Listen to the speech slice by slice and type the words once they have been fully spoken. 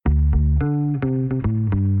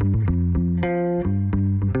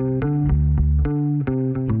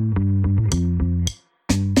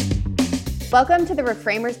Welcome to the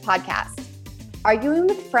Reframers podcast. Arguing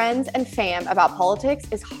with friends and fam about politics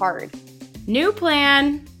is hard. New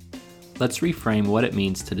plan. Let's reframe what it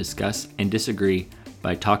means to discuss and disagree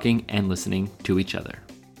by talking and listening to each other.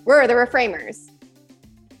 We're the Reframers.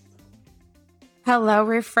 Hello,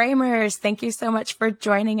 Reframers. Thank you so much for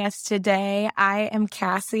joining us today. I am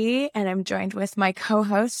Cassie, and I'm joined with my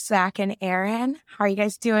co-hosts, Zach and Aaron. How are you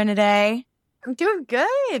guys doing today? I'm doing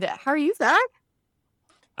good. How are you, Zach?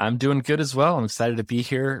 I'm doing good as well. I'm excited to be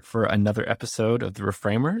here for another episode of the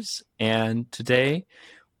Reframers. And today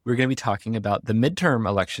we're going to be talking about the midterm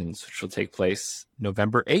elections, which will take place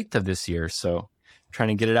November 8th of this year. So trying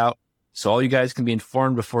to get it out so all you guys can be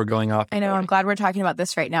informed before going off. I know. I'm glad we're talking about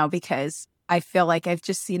this right now because I feel like I've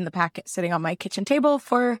just seen the packet sitting on my kitchen table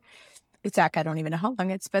for, Zach, I don't even know how long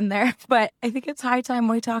it's been there, but I think it's high time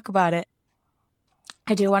we talk about it.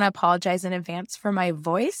 I do want to apologize in advance for my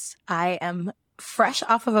voice. I am fresh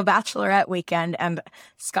off of a bachelorette weekend, and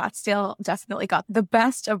Scottsdale definitely got the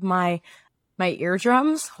best of my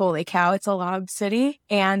eardrums. Holy cow, it's a loud city,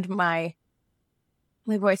 and my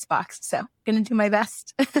voice box. So gonna do my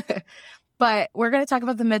best. But we're gonna talk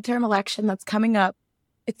about the midterm election that's coming up.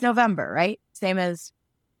 It's November, right? Same as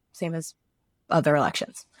other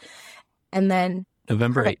elections. And then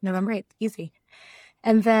November 8th. November 8th, easy.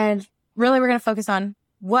 And then really we're gonna focus on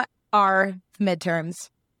what are the midterms.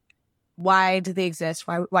 Why do they exist?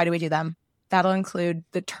 Why do we do them? That'll include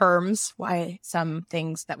the terms, why some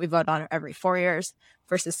things that we vote on are every 4 years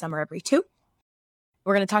versus some are every 2.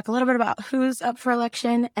 We're going to talk a little bit about who's up for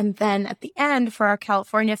election. And then at the end, for our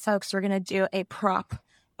California folks, we're going to do a prop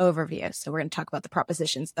overview. So we're going to talk about the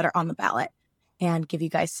propositions that are on the ballot and give you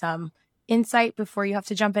guys some insight before you have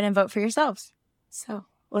to jump in and vote for yourselves. So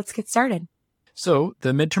let's get started. So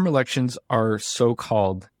the midterm elections are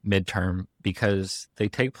so-called midterm because they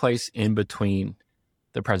take place in between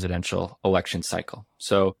the presidential election cycle.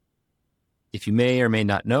 So if you may or may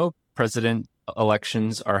not know, president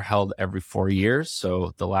elections are held every 4 years.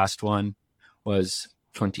 So the last one was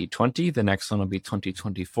 2020. The next one will be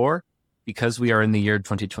 2024. Because we are in the year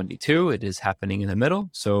 2022, it is happening in the middle.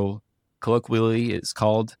 So colloquially, it's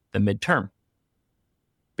called the midterm.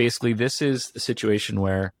 Basically, this is the situation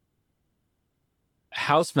where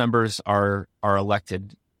House members are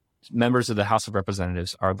elected. Members of the House of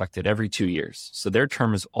Representatives are elected every 2 years. So their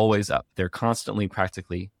term is always up. They're constantly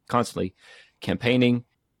campaigning,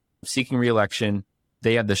 seeking re-election.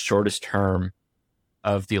 They have the shortest term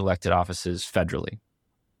of the elected offices federally.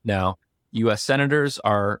 Now, U.S. senators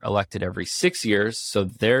are elected every 6 years. So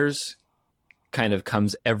theirs kind of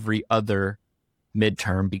comes every other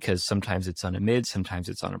midterm because sometimes it's on a mid, sometimes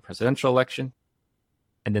it's on a presidential election.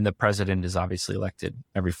 And then the president is obviously elected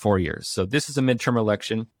every 4 years. So this is a midterm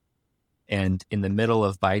election. And in the middle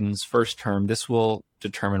of Biden's first term, this will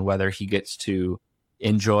determine whether he gets to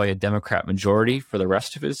enjoy a Democrat majority for the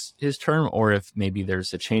rest of his term, or if maybe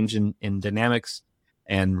there's a change in dynamics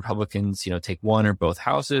and Republicans, take one or both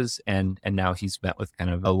houses. And now he's met with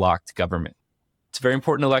kind of a locked government. It's a very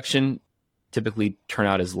important election. Typically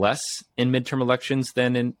turnout is less in midterm elections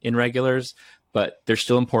than in regulars, but they're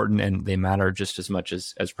still important and they matter just as much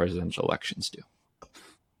as presidential elections do.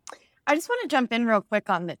 I just want to jump in real quick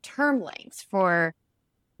on the term lengths for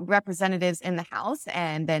representatives in the House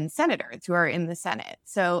and then senators who are in the Senate.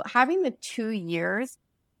 So having the 2 years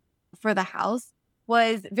for the House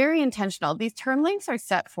was very intentional. These term lengths are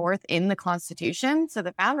set forth in the Constitution. So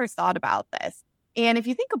the founders thought about this. And if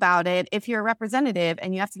you think about it, if you're a representative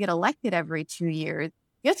and you have to get elected every 2 years,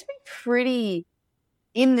 you have to be pretty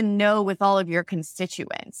in the know with all of your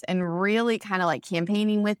constituents and really kind of like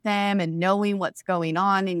campaigning with them and knowing what's going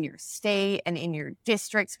on in your state and in your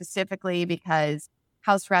district specifically, because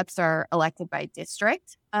House reps are elected by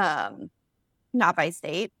district, not by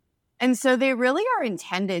state. And so they really are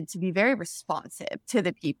intended to be very responsive to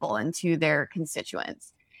the people and to their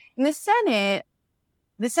constituents. In the Senate,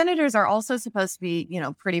 the senators are also supposed to be,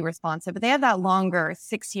 pretty responsive, but they have that longer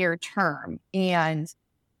 6-year term and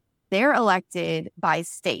they're elected by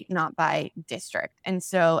state, not by district. And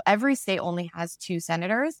so every state only has 2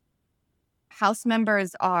 senators. House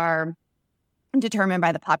members are determined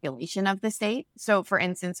by the population of the state. So for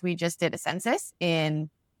instance, we just did a census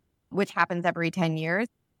which happens every 10 years.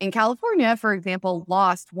 In California, for example,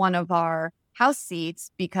 lost one of our House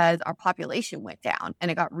seats because our population went down and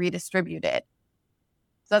it got redistributed.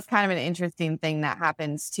 So that's kind of an interesting thing that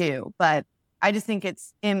happens too. But I just think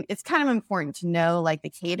it's kind of important to know like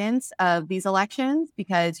the cadence of these elections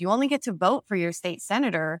because you only get to vote for your state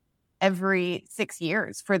senator every 6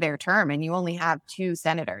 years for their term and you only have 2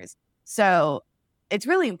 senators. So it's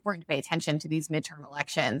really important to pay attention to these midterm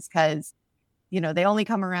elections because they only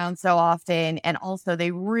come around so often. And also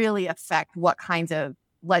they really affect what kinds of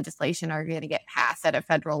legislation are going to get passed at a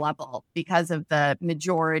federal level because of the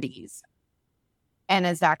majorities. And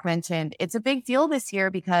as Zach mentioned, it's a big deal this year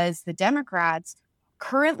because the Democrats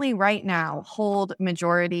currently right now hold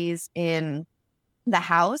majorities in the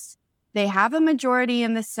House. They have a majority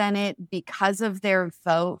in the Senate because of their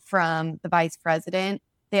vote from the vice president.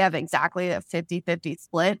 They have exactly a 50-50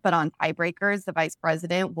 split, but on tiebreakers, the vice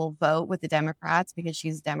president will vote with the Democrats because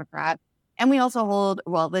she's a Democrat. And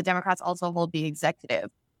the Democrats also hold the executive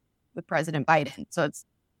with President Biden. So it's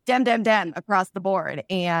Dem, Dem, Dem across the board.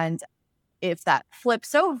 And if that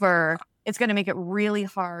flips over, it's going to make it really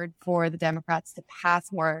hard for the Democrats to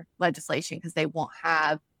pass more legislation because they won't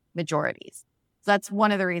have majorities. So that's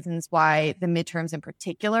one of the reasons why the midterms in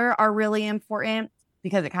particular are really important,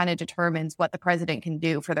 because it kind of determines what the president can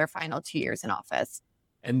do for their final 2 years in office.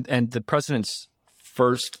 And the president's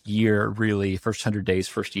first year, really, first 100 days,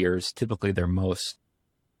 first year is typically that's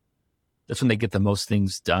when they get the most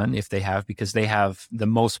things done, if they have, because they have the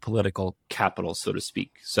most political capital, so to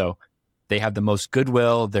speak. So they have the most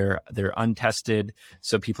goodwill, they're untested,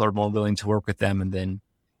 so people are more willing to work with them. And then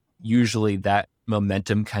usually that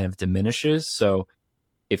momentum kind of diminishes. So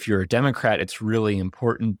if you're a Democrat, it's really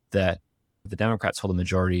important that the Democrats hold a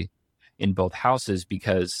majority in both houses,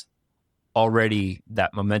 because already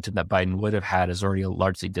that momentum that Biden would have had is already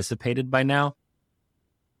largely dissipated by now.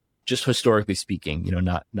 Just historically speaking,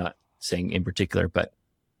 not saying in particular, but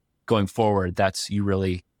going forward, if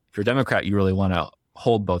you're a Democrat, you really want to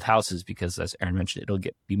hold both houses, because as Aaron mentioned, it'll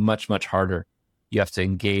be much, much harder. You have to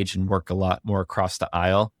engage and work a lot more across the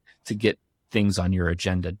aisle to get things on your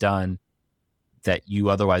agenda done that you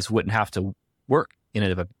otherwise wouldn't have to work in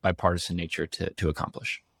a bipartisan nature to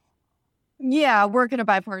accomplish. Yeah, work in a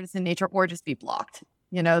bipartisan nature or just be blocked.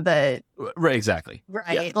 Right, exactly.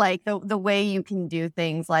 Right. Yeah. Like the way you can do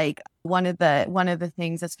things, like one of the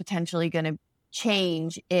things that's potentially going to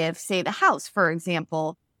change if, say, the House, for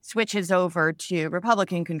example, switches over to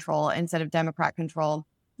Republican control instead of Democrat control.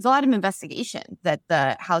 There's a lot of investigation that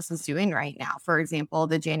the House is doing right now. For example,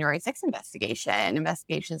 the January 6th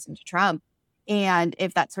investigations into Trump. And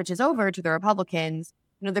if that switches over to the Republicans,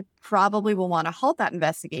 they probably will want to halt that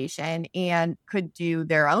investigation and could do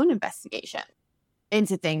their own investigation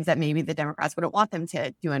into things that maybe the Democrats wouldn't want them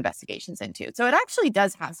to do investigations into. So it actually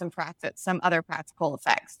does have some other practical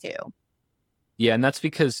effects too. Yeah, and that's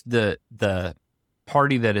because the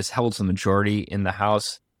party that holds the majority in the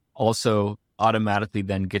House also automatically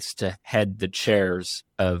then gets to head the chairs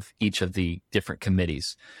of each of the different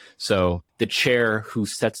committees. So the chair who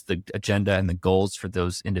sets the agenda and the goals for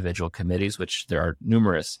those individual committees, which there are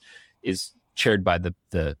numerous, is chaired by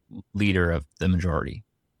the leader of the majority.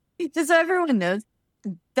 Just so everyone knows,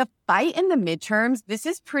 the fight in the midterms, this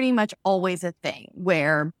is pretty much always a thing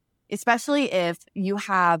where, especially if you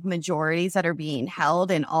have majorities that are being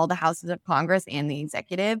held in all the houses of Congress and the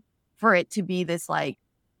executive, for it to be this like,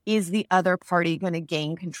 is the other party going to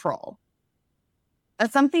gain control?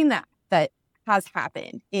 That's something that has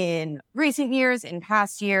happened in recent years, in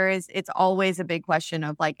past years. It's always a big question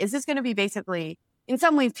of like, is this going to be basically, in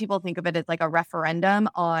some ways, people think of it as like a referendum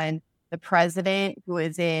on the president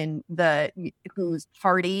whose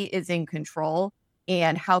party is in control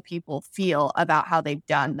and how people feel about how they've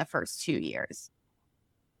done the first 2 years.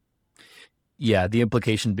 Yeah, the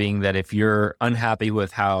implication being that if you're unhappy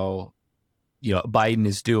with how Biden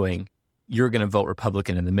is doing, you're going to vote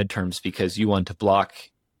Republican in the midterms because you want to block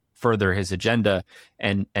further his agenda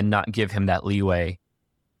and not give him that leeway.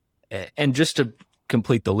 And just to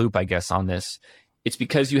complete the loop, I guess, on this, it's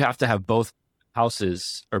because you have to have both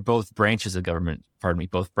houses or both branches of government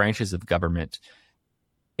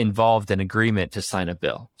involved in agreement to sign a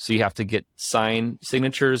bill. So you have to get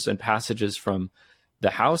signatures and passages from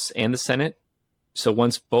the House and the Senate. So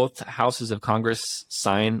once both houses of Congress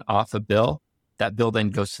sign off a bill, that bill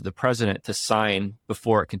then goes to the president to sign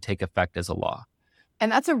before it can take effect as a law.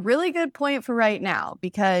 And that's a really good point for right now,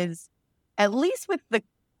 because at least with the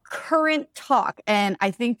current talk, and I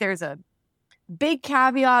think there's a big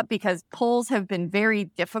caveat because polls have been very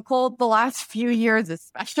difficult the last few years,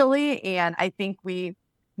 especially. And I think we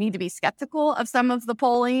need to be skeptical of some of the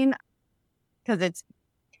polling because it's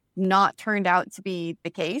not turned out to be the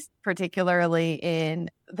case, particularly in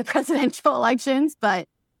the presidential elections. But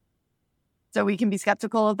so we can be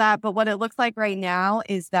skeptical of that. But what it looks like right now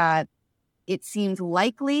is that it seems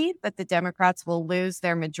likely that the Democrats will lose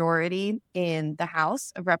their majority in the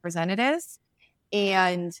House of Representatives,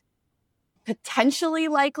 and potentially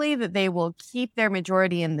likely that they will keep their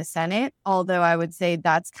majority in the Senate, although I would say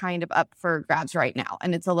that's kind of up for grabs right now.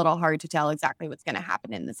 And it's a little hard to tell exactly what's going to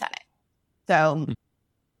happen in the Senate. So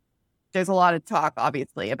there's a lot of talk,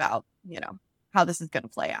 obviously, about, how this is going to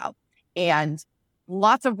play out. And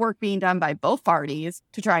lots of work being done by both parties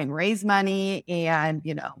to try and raise money and,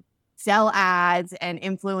 sell ads and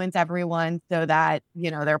influence everyone so that,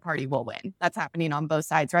 their party will win. That's happening on both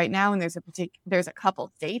sides right now. And there's a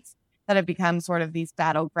couple states that have become sort of these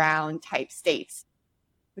battleground type states,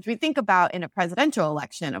 which we think about in a presidential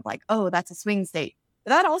election of like, oh, that's a swing state. But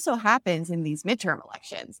that also happens in these midterm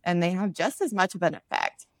elections, and they have just as much of an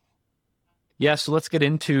effect. Yeah, so let's get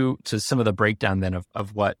into some of the breakdown then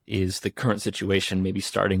of what is the current situation, maybe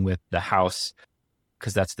starting with the House,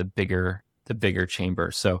 because that's the bigger chamber.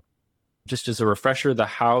 So just as a refresher, the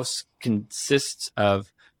House consists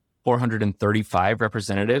of 435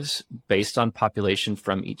 representatives based on population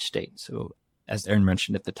from each state. So as Aaron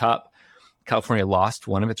mentioned at the top, California lost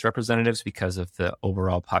one of its representatives because of the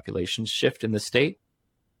overall population shift in the state.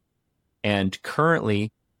 And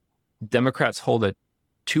currently, Democrats hold a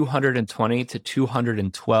 220 to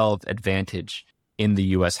 212 advantage in the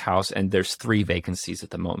U.S. House, and there's 3 vacancies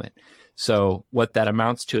at the moment. So what that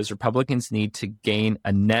amounts to is Republicans need to gain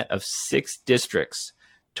a net of 6 districts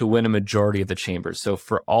to win a majority of the chambers. So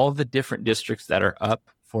for all the different districts that are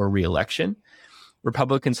up for re-election,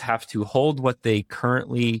 Republicans have to hold what they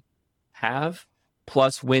currently have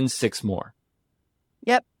plus win 6 more.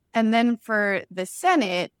 Yep. And then for the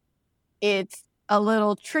Senate, it's a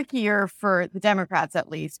little trickier for the Democrats, at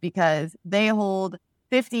least, because they hold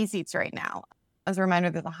 50 seats right now. As a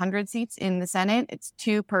reminder, there's 100 seats in the Senate. It's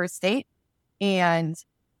 2 per state. And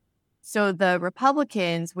so the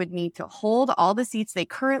Republicans would need to hold all the seats they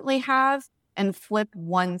currently have and flip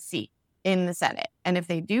 1 seat in the Senate. And if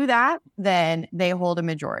they do that, then they hold a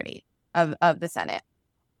majority of the Senate.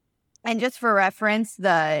 And just for reference,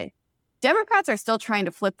 the Democrats are still trying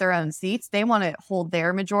to flip their own seats. They want to hold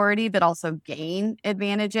their majority, but also gain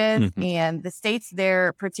advantages. Mm-hmm. And the states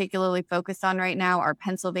they're particularly focused on right now are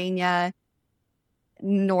Pennsylvania,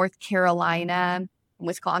 North Carolina,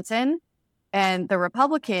 Wisconsin. And the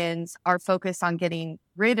Republicans are focused on getting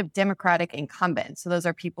rid of Democratic incumbents. So those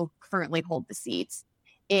are people who currently hold the seats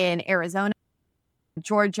in Arizona,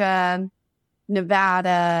 Georgia,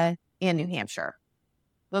 Nevada, and New Hampshire.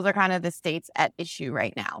 Those are kind of the states at issue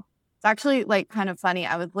right now. It's actually like kind of funny.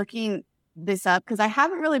 I was looking this up because I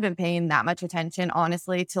haven't really been paying that much attention,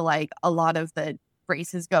 honestly, to like a lot of the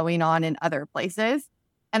races going on in other places.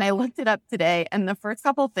 And I looked it up today, and the first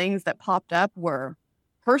couple things that popped up were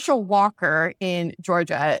Herschel Walker in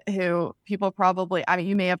Georgia, who people probably,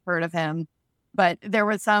 you may have heard of him, but there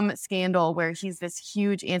was some scandal where he's this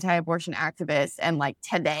huge anti-abortion activist. And like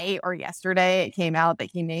today or yesterday, it came out that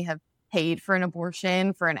he may have paid for an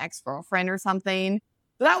abortion for an ex-girlfriend or something.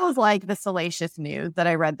 So that was like the salacious news that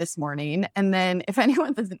I read this morning. And then if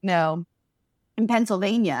anyone doesn't know, in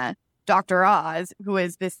Pennsylvania, Dr. Oz, who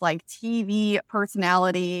is this like TV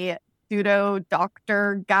personality, pseudo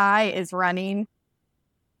doctor guy, is running.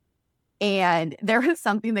 And there was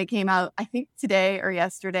something that came out, I think today or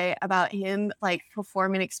yesterday, about him like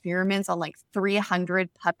performing experiments on like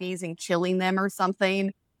 300 puppies and killing them or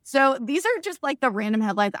something. So these are just like the random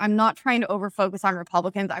headlines. I'm not trying to overfocus on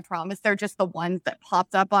Republicans. I promise they're just the ones that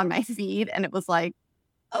popped up on my feed. And it was like,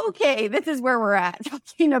 okay, this is where we're at,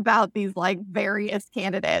 talking about these like various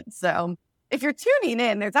candidates. So if you're tuning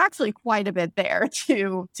in, there's actually quite a bit there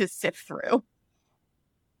to sift through.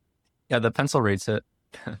 Yeah, the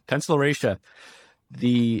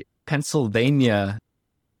the Pennsylvania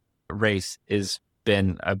race has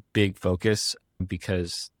been a big focus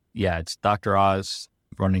because, yeah, it's Dr. Oz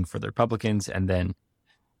running for the Republicans, and then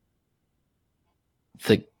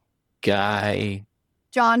the guy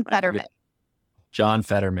John Fetterman,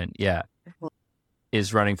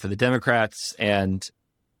 is running for the Democrats, and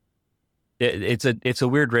it's a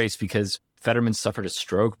weird race because Fetterman suffered a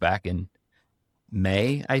stroke back in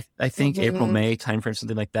May, I think, mm-hmm. April, May timeframe,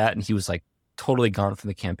 something like that, and he was like totally gone from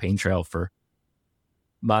the campaign trail for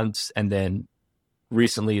months, and then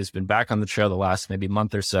recently has been back on the trail the last maybe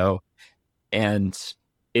month or so, and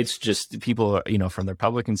it's just people, from the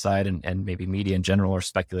Republican side and maybe media in general are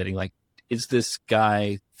speculating, like, is this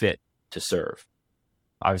guy fit to serve?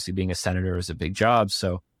 Obviously, being a senator is a big job,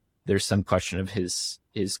 so there's some question of his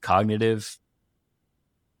cognitive,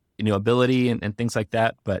 ability and things like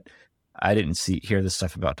that. But I didn't hear this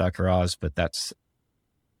stuff about Dr. Oz, but that's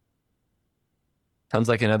sounds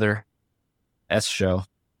like another S show,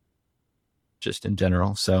 just in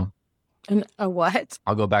general. So. And a what?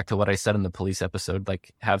 I'll go back to what I said in the police episode,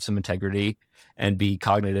 like have some integrity and be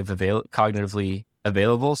cognitively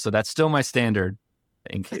available. So that's still my standard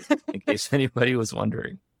in case anybody was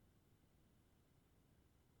wondering.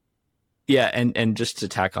 Yeah, and just to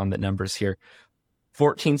tack on the numbers here,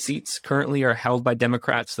 14 seats currently are held by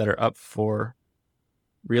Democrats that are up for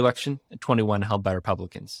re-election, and 21 held by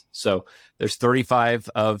Republicans. So there's 35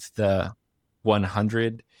 of the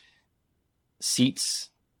 100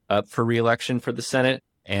 seats up for re-election for the Senate,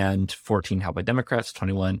 and 14 held by Democrats,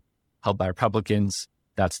 21 held by Republicans.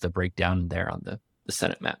 That's the breakdown there on the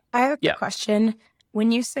Senate map. I have a question.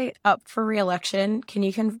 When you say up for re-election, can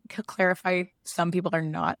you clarify some people are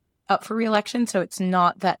not up for re-election? So it's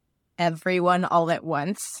not that everyone all at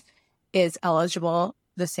once is eligible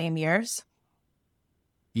the same years?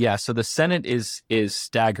 Yeah, so the Senate is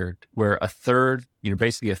staggered, where a third,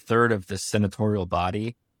 basically a third of the senatorial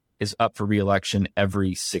body is up for re-election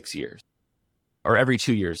every 6 years. Or every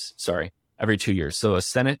 2 years, every 2 years. So a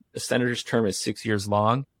senator's term is 6 years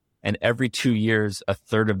long, and every 2 years, a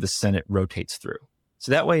third of the Senate rotates through.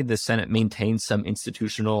 So that way the Senate maintains some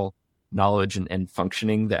institutional knowledge and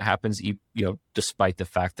functioning that happens, despite the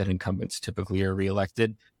fact that incumbents typically are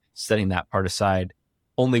reelected. Setting that part aside,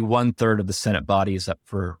 only 1/3 of the Senate body is up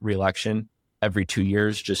for reelection every 2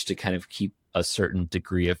 years, just to kind of keep a certain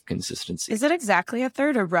degree of consistency. Is it exactly a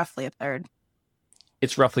third or roughly a third?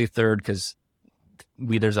 It's roughly a third because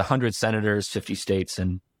there's 100 senators, 50 states,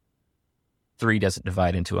 and 3 doesn't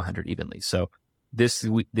divide into 100 evenly. So this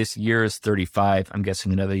year is 35. I'm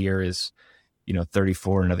guessing another year is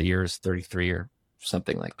 34, another year is 33 or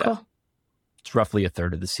something like that. Cool. It's roughly a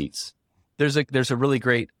third of the seats. There's a really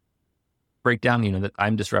great breakdown, that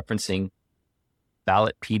I'm just referencing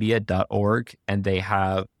ballotpedia.org, and they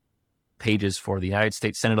have pages for the United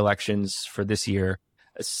States Senate elections for this year,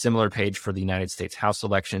 a similar page for the United States House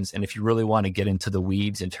elections. And if you really want to get into the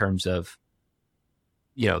weeds in terms of,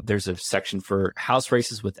 there's a section for House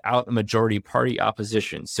races without a majority party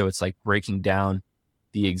opposition. So it's like breaking down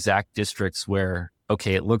the exact districts where,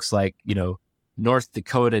 okay, it looks like, North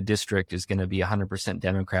Dakota district is going to be 100%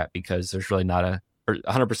 Democrat because there's really not or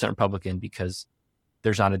 100% Republican because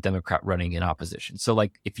there's not a Democrat running in opposition. So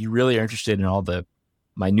like, if you really are interested in all the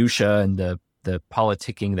minutia and the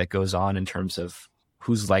politicking that goes on in terms of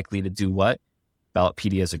who's likely to do what,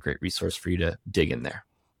 Ballotpedia is a great resource for you to dig in there.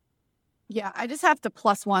 Yeah, I just have to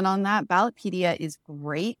 +1 on that. Ballotpedia is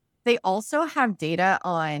great. They also have data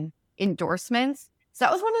on endorsements. So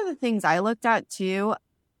that was one of the things I looked at too.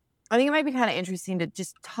 I think it might be kind of interesting to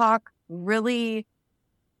just talk really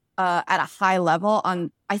at a high level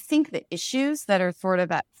on, I think, the issues that are sort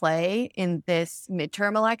of at play in this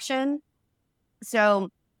midterm election. So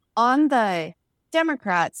on the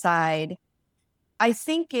Democrat side, I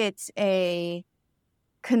think it's a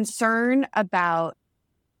concern about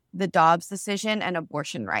the Dobbs decision and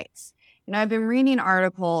abortion rights. I've been reading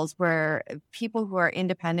articles where people who are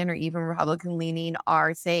independent or even Republican leaning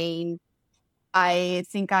are saying, I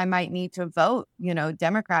think I might need to vote,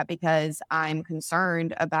 Democrat because I'm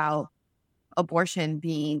concerned about abortion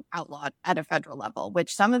being outlawed at a federal level,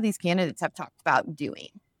 which some of these candidates have talked about doing.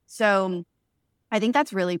 So I think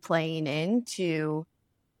that's really playing into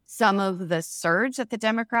some of the surge that the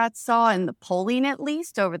Democrats saw in the polling, at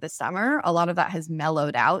least over the summer. A lot of that has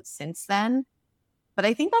mellowed out since then. But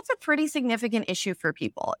I think that's a pretty significant issue for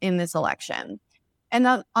people in this election. And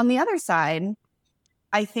on the other side,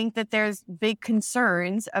 I think that there's big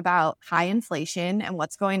concerns about high inflation and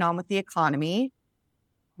what's going on with the economy,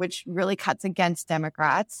 which really cuts against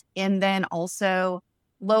Democrats. And then also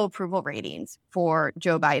low approval ratings for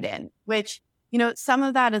Joe Biden, which, some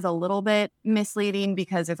of that is a little bit misleading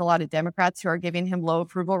because there's a lot of Democrats who are giving him low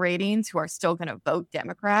approval ratings who are still going to vote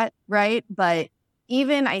Democrat, right? But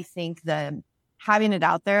even I think having it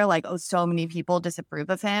out there like, oh, so many people disapprove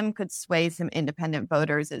of him could sway some independent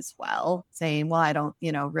voters as well, saying, well, I don't,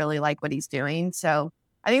 really like what he's doing. So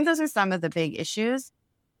I think those are some of the big issues.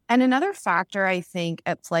 And another factor I think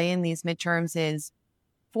at play in these midterms is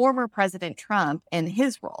former President Trump and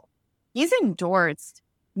his role. He's endorsed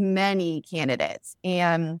many candidates.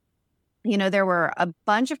 And, there were a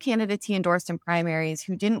bunch of candidates he endorsed in primaries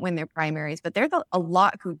who didn't win their primaries, but there's a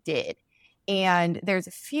lot who did. And there's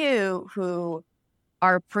a few who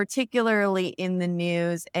are particularly in the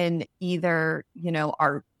news and either,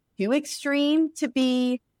 are too extreme to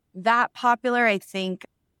be that popular. I think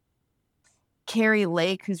Carrie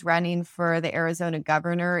Lake, who's running for the Arizona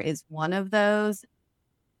governor, is one of those.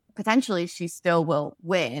 Potentially, she still will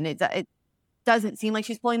win. It doesn't seem like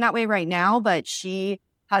she's pulling that way right now, but she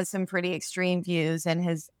has some pretty extreme views and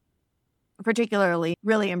has particularly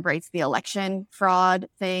really embraced the election fraud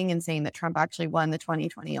thing and saying that Trump actually won the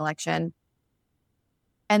 2020 election.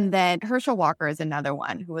 And then Herschel Walker is another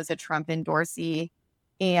one who was a Trump endorsee.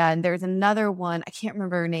 And there's another one, I can't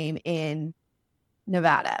remember her name, in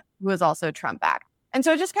Nevada, who was also Trump backed. And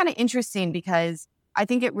so it's just kind of interesting because I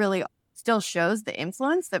think it really still shows the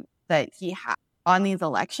influence that he had on these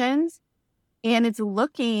elections. And it's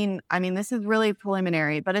looking, I mean, this is really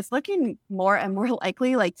preliminary, but it's looking more and more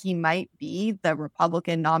likely like he might be the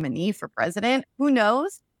Republican nominee for president. Who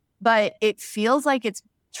knows? But it feels like it's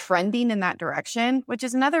trending in that direction, which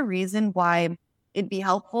is another reason why it'd be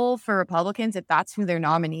helpful for Republicans, if that's who their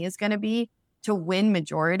nominee is going to be, to win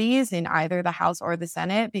majorities in either the House or the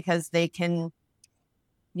Senate, because they can,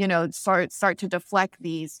 start to deflect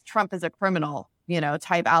these Trump is a criminal,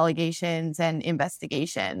 type allegations and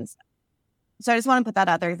investigations. So I just want to put that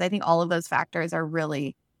out there because I think all of those factors are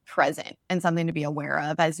really present and something to be aware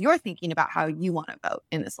of as you're thinking about how you want to vote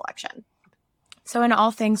in this election. So in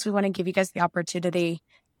all things, we want to give you guys the opportunity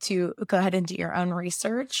to go ahead and do your own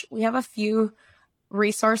research. We have a few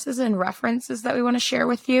resources and references that we want to share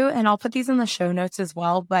with you, and I'll put these in the show notes as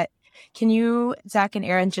well. But can you, Zach and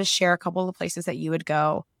Aaron, just share a couple of the places that you would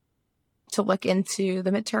go to look into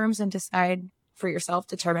the midterms and decide for yourself,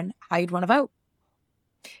 determine how you'd want to vote?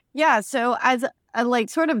 Yeah. So as a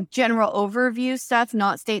sort of general overview stuff,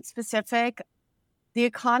 not state specific, The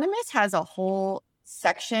Economist has a whole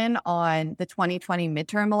section on the 2020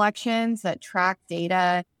 midterm elections that track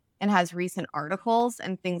data and has recent articles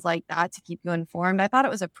and things like that to keep you informed. I thought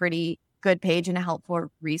it was a pretty good page and a helpful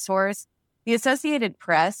resource. The Associated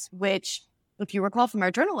Press, which, if you recall from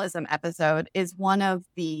our journalism episode, is one of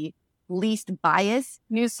the least biased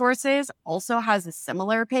news sources, also has a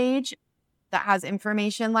similar page that has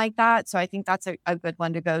information like that. So I think that's a good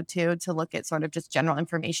one to go to look at sort of just general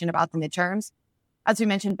information about the midterms. As we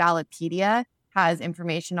mentioned, Ballotpedia has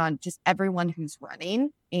information on just everyone who's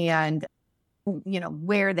running and,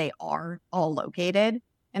 where they are all located.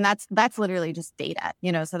 And that's literally just data,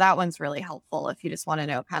 so that one's really helpful if you just want to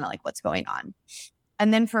know kind of like what's going on.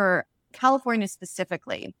 And then for California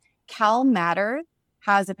specifically, Cal Matter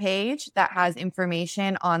has a page that has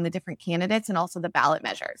information on the different candidates and also the ballot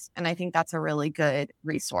measures. And I think that's a really good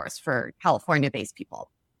resource for California-based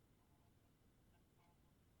people.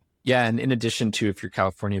 Yeah, and in addition to, if you're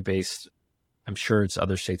California-based, I'm sure it's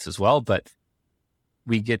other states as well, but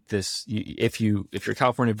we get this, if you're a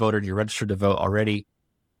California voter and you're registered to vote already,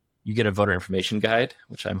 you get a voter information guide,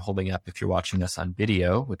 which I'm holding up if you're watching us on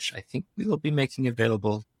video, which I think we will be making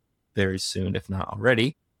available very soon, if not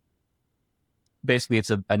already. Basically, it's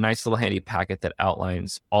a nice little handy packet that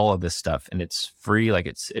outlines all of this stuff, and it's free. Like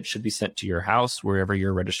it should be sent to your house wherever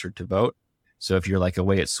you're registered to vote. So if you're like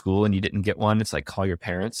away at school and you didn't get one, it's like call your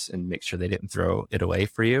parents and make sure they didn't throw it away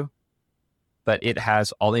for you. But it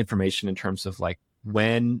has all the information in terms of like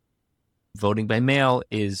when voting by mail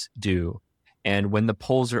is due and when the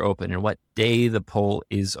polls are open and what day the poll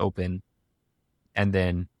is open. And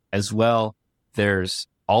then as well, there's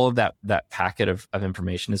all of that packet of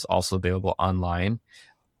information is also available online.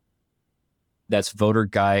 That's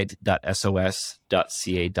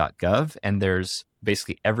voterguide.sos.ca.gov. And there's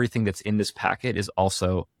basically everything that's in this packet is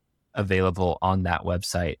also available on that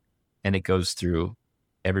website. And it goes through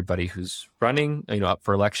everybody who's running, up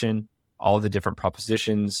for election, all the different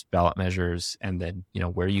propositions, ballot measures, and then,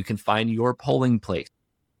 where you can find your polling place.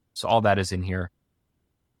 So all that is in here.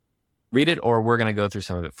 Read it, or we're going to go through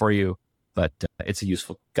some of it for you, but it's a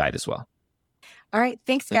useful guide as well. All right.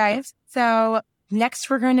 Thanks, guys. So next,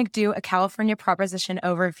 we're going to do a California proposition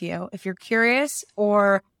overview. If you're curious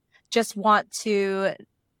or just want to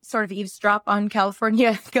sort of eavesdrop on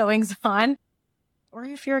California goings on, or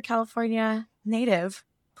if you're a California native,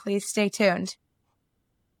 please stay tuned.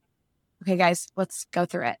 Okay, guys, let's go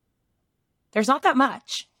through it. There's not that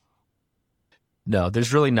much. No,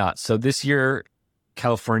 there's really not. So this year,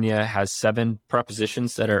 California has 7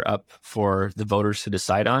 propositions that are up for the voters to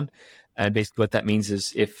decide on. And basically what that means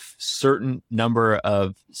is if certain number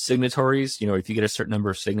of signatories, if you get a certain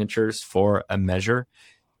number of signatures for a measure,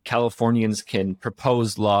 Californians can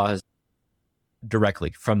propose laws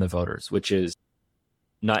directly from the voters, which is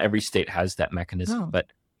not every state has that mechanism.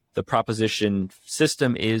 But the proposition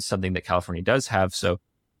system is something that California does have. So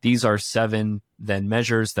these are 7 then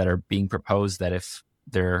measures that are being proposed that if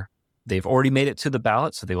they've already made it to the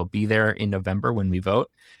ballot, so they will be there in November when we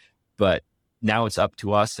vote. But now it's up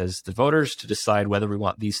to us as the voters to decide whether we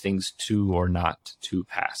want these things to or not to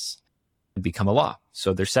pass and become a law.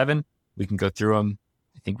 So there's 7. We can go through them,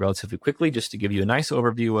 I think, relatively quickly just to give you a nice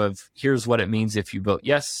overview of here's what it means if you vote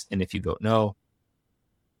yes and if you vote no,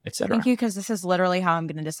 etc. Thank you, because this is literally how I'm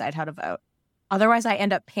going to decide how to vote. Otherwise, I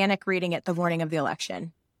end up panic reading it the morning of the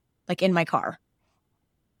election, like in my car.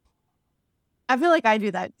 I feel like I do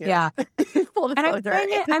that too. Yeah. And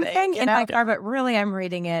I'm saying in my car, but really I'm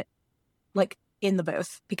reading it like in the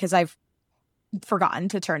booth because I've forgotten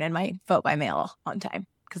to turn in my vote by mail on time,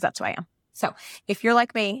 because that's who I am. So if you're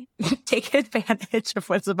like me, take advantage of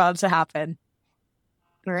what's about to happen.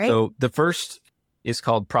 All right. So the first is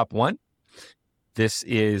called Prop 1. This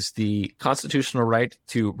is the constitutional right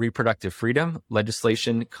to reproductive freedom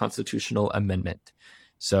legislation constitutional amendment.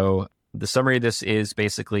 So the summary of this is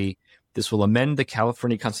basically this will amend the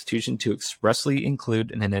California Constitution to expressly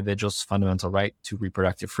include an individual's fundamental right to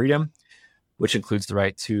reproductive freedom, which includes the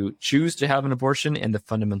right to choose to have an abortion and the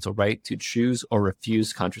fundamental right to choose or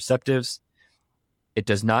refuse contraceptives. It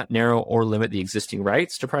does not narrow or limit the existing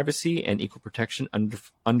rights to privacy and equal protection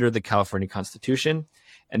under the California Constitution.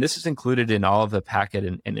 And this is included in all of the packet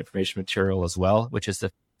and information material as well, which is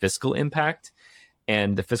the fiscal impact.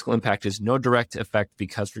 And the fiscal impact is no direct effect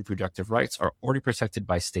because reproductive rights are already protected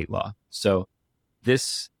by state law. So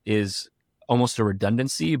this is almost a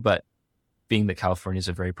redundancy, but being that California is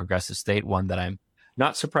a very progressive state, one that I'm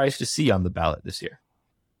not surprised to see on the ballot this year.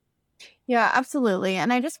 Yeah, absolutely.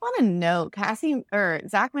 And I just want to note,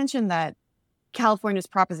 Zach mentioned that California's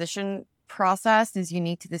proposition process is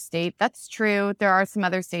unique to the state. That's true. There are some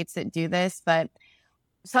other states that do this, but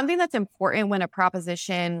something that's important when a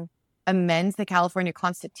proposition amends the California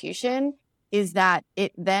Constitution is that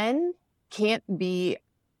it then can't be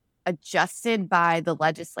adjusted by the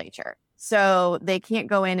legislature. So they can't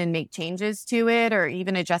go in and make changes to it or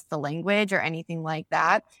even adjust the language or anything like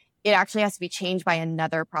that. It actually has to be changed by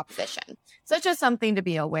another proposition. So it's just something to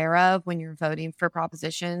be aware of when you're voting for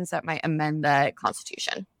propositions that might amend the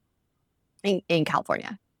Constitution in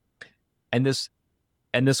California. And this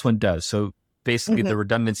one does. So basically the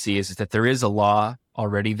redundancy is that there is a law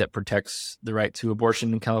already that protects the right to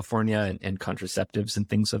abortion in California and contraceptives and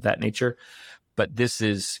things of that nature. But this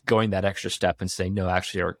is going that extra step and saying, no,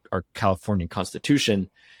 actually our California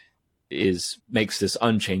Constitution makes this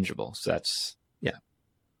unchangeable. So that's,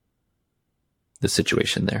 the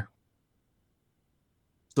situation there.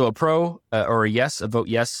 So a pro or a vote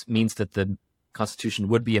yes means that the Constitution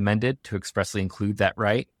would be amended to expressly include that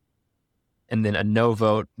right. And then a no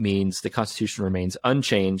vote means the Constitution remains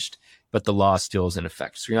unchanged, but the law still is in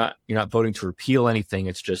effect. So you're not voting to repeal anything.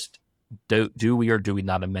 It's just do we or do we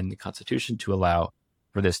not amend the Constitution to allow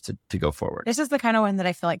for this to go forward? This is the kind of one that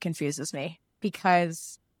I feel like confuses me,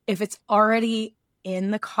 because if it's already in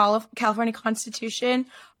the California Constitution,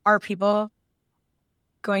 are people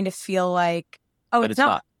going to feel like, oh, but it's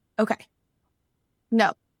not? Okay.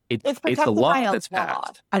 No. It's protected a law by a that's law.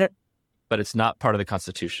 passed, but it's not part of the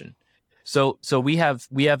Constitution. So we have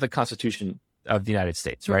the Constitution of the United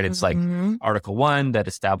States, right? It's like Article 1 that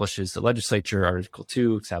establishes the legislature, Article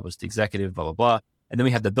 2 establishes the executive, blah, blah, blah. And then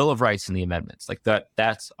we have the Bill of Rights and the amendments. Like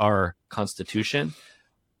that's our Constitution.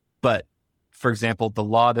 But for example, the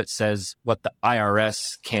law that says what the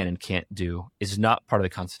IRS can and can't do is not part of the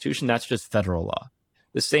Constitution. That's just federal law.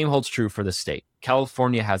 The same holds true for the state.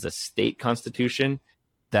 California has a state constitution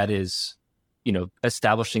that is,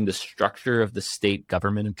 establishing the structure of the state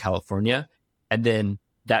government of California. And then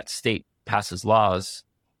that state passes laws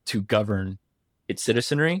to govern its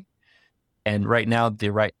citizenry. And right now, the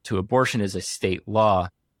right to abortion is a state law,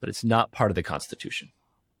 but it's not part of the Constitution.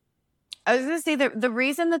 I was going to say that the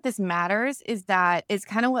reason that this matters is that it's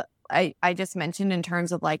kind of what I just mentioned in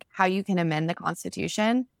terms of like how you can amend the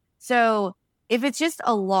Constitution. So if it's just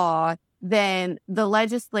a law, then the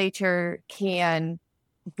legislature can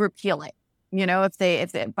repeal it. If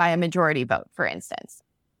they by a majority vote, for instance,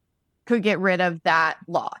 could get rid of that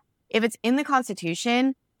law. If it's in the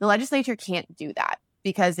Constitution, the legislature can't do that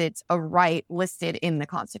because it's a right listed in the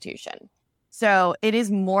Constitution. So it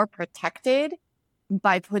is more protected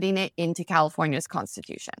by putting it into California's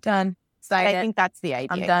Constitution. Done. I think that's the idea.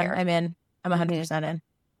 I'm done. Here. I'm in. I'm 100% in.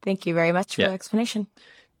 Thank you very much for the explanation.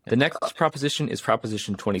 The next proposition is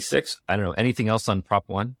Proposition 26. I don't know anything else on Prop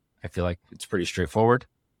 1. I feel like it's pretty straightforward.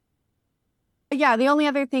 Yeah, the only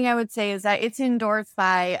other thing I would say is that it's endorsed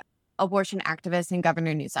by abortion activists, and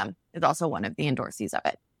Governor Newsom is also one of the endorsees of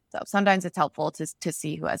it. So sometimes it's helpful to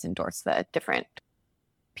see who has endorsed the different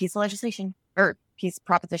piece of legislation or piece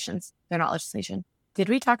propositions. They're not legislation. Did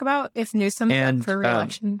we talk about if Newsom's up for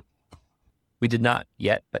re-election? We did not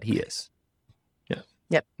yet, but he is. Yeah.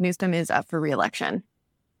 Yep. Newsom is up for re-election.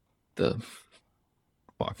 The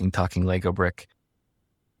walking, talking Lego brick.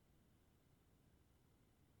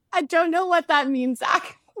 I don't know what that means,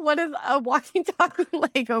 Zach. What is a walking, talking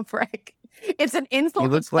Lego brick? It's an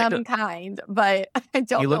insult of some kind, but I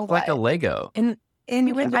don't know what. He looks like a Lego. In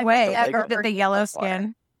which way? The yellow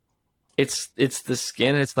skin. It's the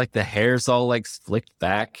skin. It's like the hair's all like flicked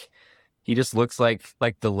back. He just looks like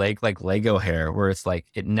the leg, like Lego hair, where it's like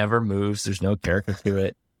it never moves. There's no character to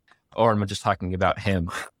it. or am I just talking about him?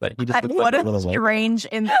 But he just looks What like a a little Lego. strange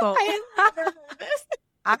insult. I had never heard this.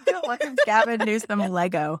 I feel like it's Gavin Newsom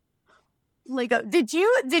Lego. Lego. Did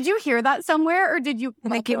you hear that somewhere, or did you? I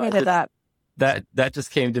think he made it up. That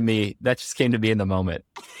just came to me. That just came to me in the moment.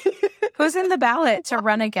 Who's in the ballot to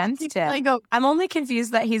run against him? Lego. I'm only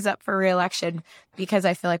confused that he's up for re-election because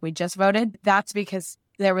I feel like we just voted. That's because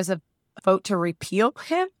there was a vote to repeal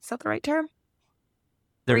him. Is that the right term?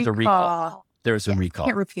 There's a recall. There's a recall.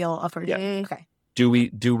 Can't repeal a vote. Yeah. Okay. Do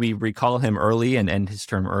we recall him early and end his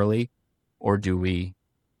term early, or do we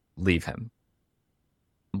leave him?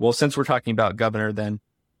 Well, since we're talking about governor, then,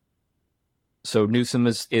 so Newsom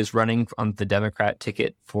is running on the Democrat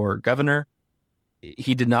ticket for governor.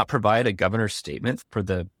 He did not provide a governor's statement for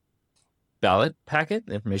the ballot packet,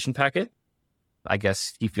 the information packet. I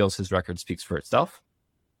guess he feels his record speaks for itself.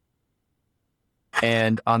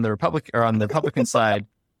 And on the Republican side,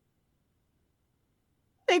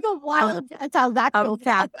 They go wild. That's how that I'm goes.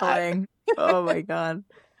 cackling. Oh my God.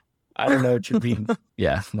 I don't know, Javine.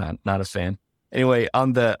 Yeah, not a fan. Anyway,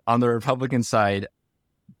 on the Republican side,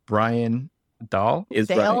 Brian Dahl is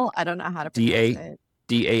running. Dale. I don't know how to pronounce it.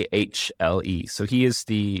 Dahle. So he is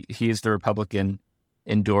the Republican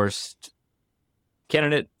endorsed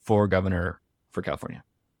candidate for governor for California.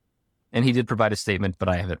 And he did provide a statement, but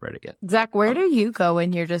I haven't read it yet. Zach, where do you go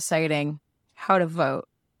when you're deciding how to vote?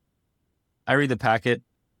 I read the packet,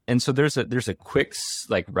 and so there's a quick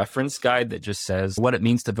reference guide that just says what it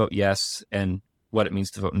means to vote yes and what it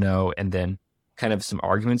means to vote no, and then kind of some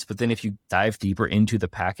arguments. But then if you dive deeper into the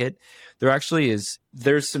packet,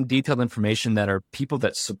 there's some detailed information that are people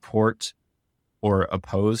that support or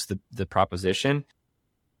oppose the proposition.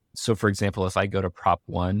 So for example, if I go to Prop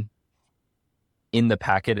 1 in the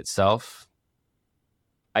packet itself,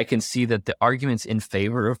 I can see that the arguments in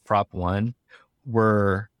favor of Prop 1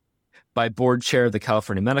 were by board chair of the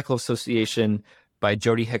California Medical Association, by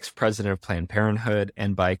Jody Hicks, president of Planned Parenthood,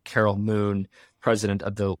 and by Carol Moon, president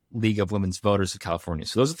of the League of Women's Voters of California.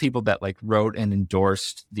 So those are people that wrote and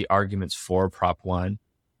endorsed the arguments for Prop 1.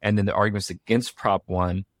 And then the arguments against Prop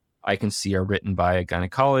 1, I can see are written by a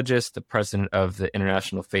gynecologist, the president of the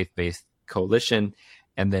International Faith-Based Coalition,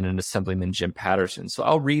 and then an Assemblyman, Jim Patterson. So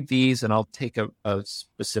I'll read these and I'll take a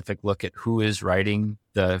specific look at who is writing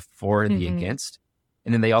the for and the against.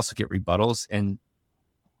 And then they also get rebuttals. And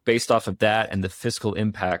based off of that and the fiscal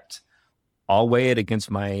impact, I'll weigh it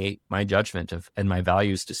against my judgment and my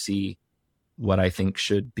values to see what I think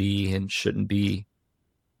should be and shouldn't be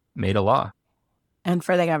made a law. And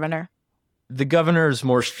for the governor? The governor is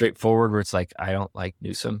more straightforward, where it's like, I don't like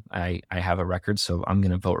Newsom. I have a record, so I'm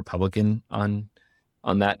going to vote Republican on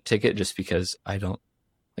that ticket just because I don't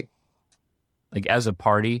like as a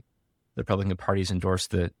party, the Republican Party's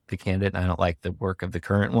endorsed the candidate, and I don't like the work of the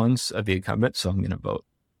current ones of the incumbent, so I'm going to vote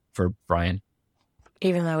for Brian.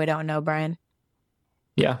 Even though we don't know Brian.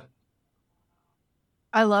 Yeah.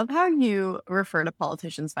 I love how you refer to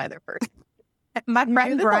politicians by their first. My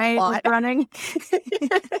friend Brian was running. It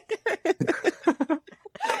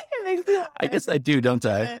makes me I guess I do, don't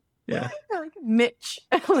I? Yeah. like Mitch.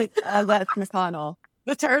 That's McConnell.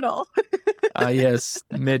 The turtle. Yes,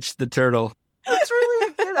 Mitch the turtle. That's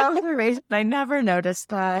really a good observation. I never noticed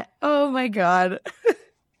that. Oh my God.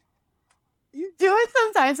 You do it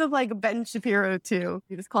sometimes with Ben Shapiro too.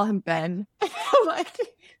 You just call him Ben.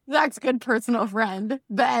 Zach's good personal friend,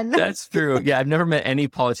 Ben. That's true. Yeah, I've never met any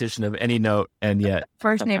politician of any note, and yet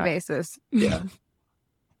First name basis. Yeah,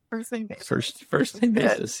 First name basis. first name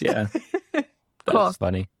basis. Yeah, that's Cool.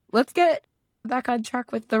 funny. Let's get back on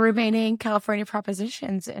track with the remaining California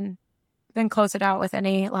propositions and then close it out with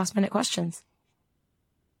any last minute questions.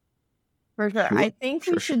 For sure. Sure. I think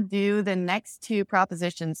we should do the next two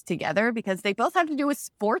propositions together because they both have to do with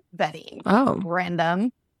sports betting. Oh.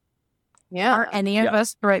 Random. Yeah. Are any of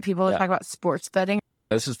us the right people to Yeah. talk about sports betting?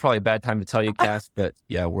 This is probably a bad time to tell you, Cass, but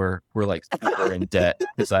yeah, we're like super in debt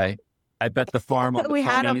because I bet the farm on the We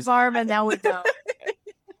had a ponies. farm and now we don't.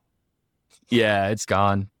 Yeah, it's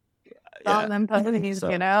gone. All Yeah. them ponies, So-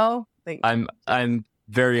 you know? Like, I'm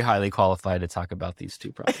very highly qualified to talk about these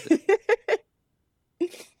two propositions.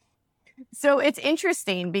 so it's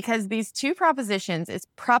interesting because these two propositions, it's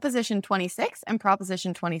Proposition 26 and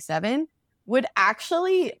Proposition 27, would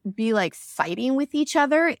actually be fighting with each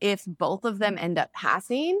other if both of them end up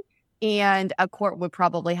passing, and a court would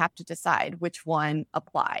probably have to decide which one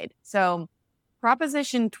applied. So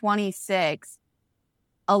Proposition 26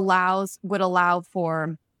 would allow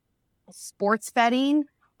for sports betting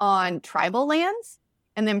on tribal lands,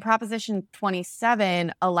 and then Proposition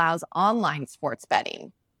 27 allows online sports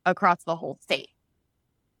betting across the whole state.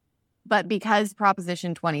 But because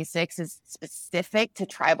Proposition 26 is specific to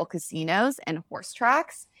tribal casinos and horse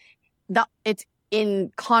tracks, it's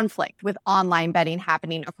in conflict with online betting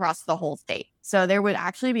happening across the whole state. So there would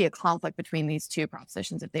actually be a conflict between these two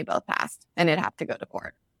propositions if they both passed, and it'd have to go to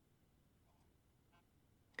court.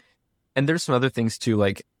 And there's some other things too,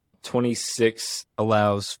 like 26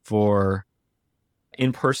 allows for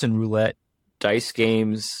in-person roulette, dice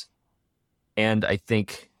games, and I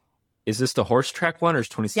think, is this the horse track one or is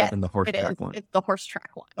 27 the horse track one? It's the horse track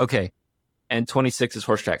one. Okay. And 26 is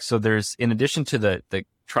horse track. So there's, in addition to the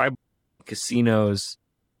tribal casinos,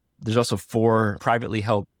 there's also 4 privately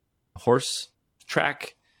held horse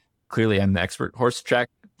track. Clearly, I'm the expert. Horse track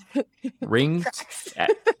rings,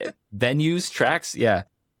 venues, tracks. Yeah.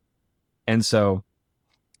 And so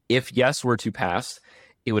if yes were to pass,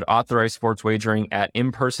 it would authorize sports wagering at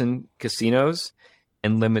in-person casinos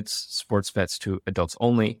and limits sports bets to adults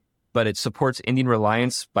only. But it supports Indian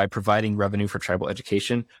reliance by providing revenue for tribal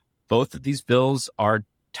education. Both of these bills are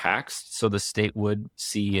taxed, so the state would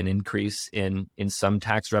see an increase in some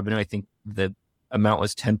tax revenue. I think the amount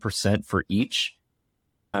was 10% for each.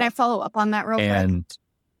 Can I follow up on that real quick?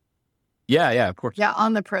 Yeah, of course. Yeah,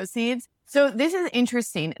 on the proceeds. So this is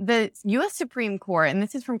interesting. The U.S. Supreme Court, and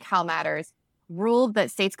this is from Cal Matters, ruled that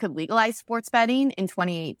states could legalize sports betting in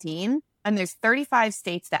 2018. And there's 35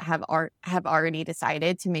 states that have already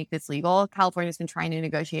decided to make this legal. California's been trying to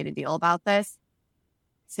negotiate a deal about this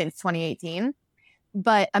since 2018.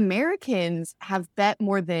 But Americans have bet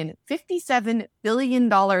more than $57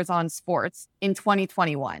 billion on sports in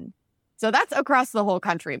 2021. So that's across the whole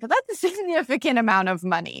country, but that's a significant amount of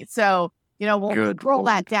money. So, we'll roll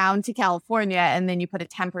that down to California and then you put a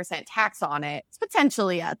 10% tax on it. It's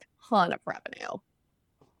potentially a ton of revenue.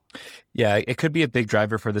 Yeah, it could be a big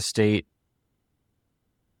driver for the state.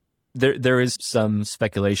 There is some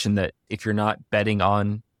speculation that if you're not betting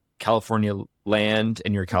on California land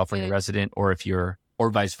and you're a California resident, or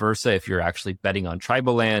vice versa, if you're actually betting on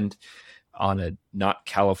tribal land on a not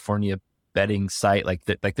California betting site, like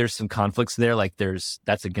there's some conflicts there. Like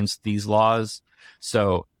that's against these laws.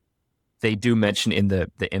 So they do mention in the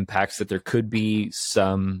impacts that there could be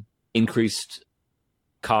some increased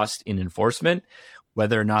cost in enforcement.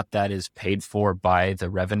 Whether or not that is paid for by the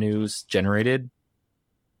revenues generated,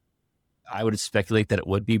 I would speculate that it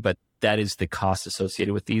would be, but that is the cost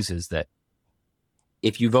associated with these, is that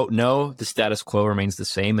if you vote no, the status quo remains the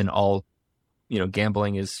same and all,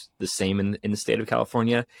 gambling is the same in the state of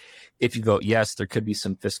California. If you vote yes, there could be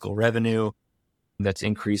some fiscal revenue that's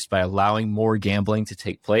increased by allowing more gambling to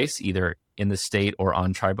take place, either in the state or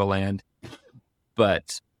on tribal land.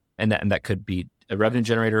 And that could be a revenue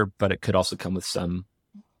generator, but it could also come with some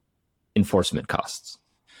enforcement costs.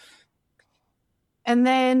 And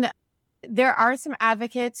then there are some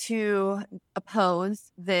advocates who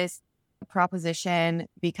oppose this proposition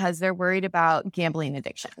because they're worried about gambling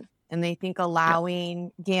addiction. And they think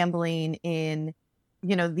allowing gambling in,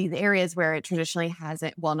 these areas where it traditionally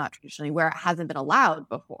hasn't, well, not traditionally, where it hasn't been allowed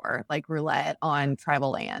before, like roulette on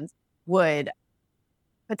tribal lands, would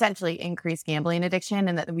potentially increase gambling addiction,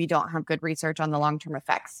 and that we don't have good research on the long-term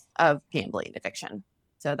effects of gambling addiction.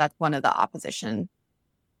 So that's one of the opposition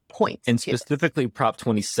points. And specifically Prop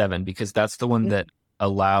 27, because that's the one that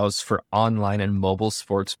allows for online and mobile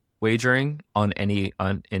sports wagering in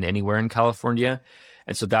anywhere in California.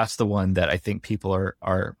 And so that's the one that I think people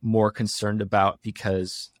are more concerned about,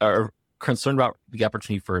 because are concerned about the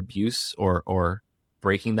opportunity for abuse or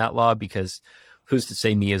breaking that law, because who's to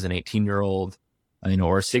say me as an 18-year-old,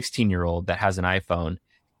 or a 16-year-old that has an iPhone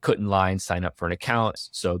couldn't lie and sign up for an account.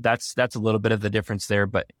 So that's a little bit of the difference there,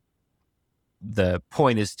 but the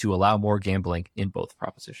point is to allow more gambling in both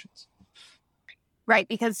propositions. Right,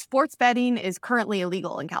 because sports betting is currently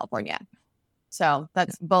illegal in California. So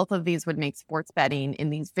that's both of these would make sports betting in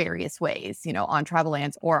these various ways, on tribal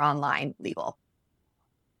lands or online, legal.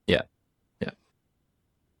 Yeah.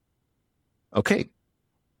 Okay.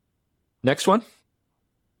 Next one.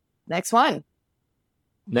 Next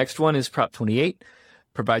one is Prop 28,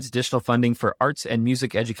 provides additional funding for arts and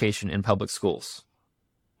music education in public schools.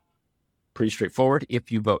 Pretty straightforward. If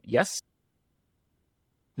you vote yes,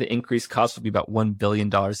 the increased cost will be about $1 billion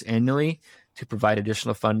annually to provide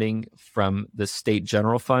additional funding from the state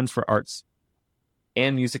general fund for arts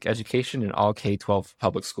and music education in all K-12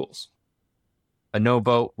 public schools. A no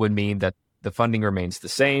vote would mean that the funding remains the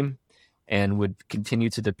same and would continue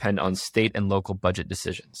to depend on state and local budget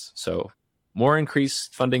decisions. So more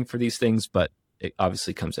increased funding for these things, but it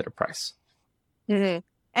obviously comes at a price. Mm-hmm.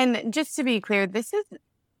 And just to be clear, this is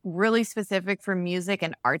really specific for music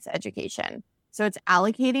and arts education. So it's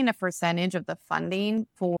allocating a percentage of the funding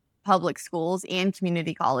for public schools and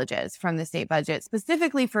community colleges from the state budget,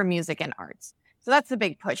 specifically for music and arts. So that's the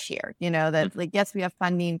big push here, that like, yes, we have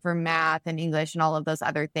funding for math and English and all of those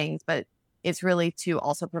other things, but it's really to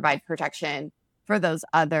also provide protection for those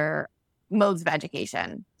other modes of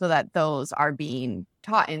education so that those are being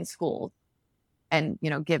taught in schools and,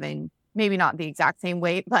 given maybe not the exact same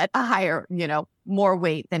weight, but a higher, more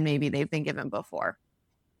weight than maybe they've been given before,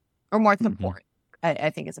 or more support, I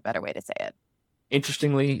think is a better way to say it.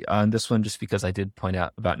 Interestingly, on this one, just because I did point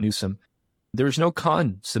out about Newsom, there was no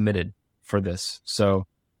con submitted for this. So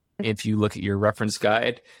if you look at your reference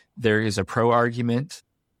guide, there is a pro argument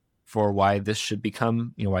for why this should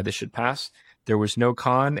become, why this should pass. There was no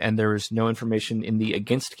con, and there was no information in the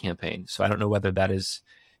against campaign. So I don't know whether that is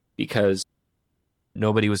because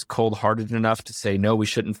nobody was cold-hearted enough to say, no, we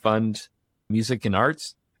shouldn't fund music and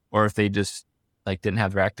arts, or if they just didn't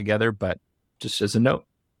have their act together, but just as a note.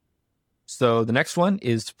 So the next one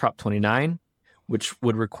is Prop 29, which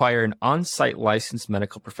would require an on-site licensed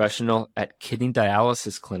medical professional at kidney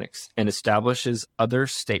dialysis clinics and establishes other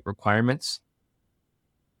state requirements.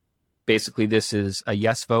 Basically, this is a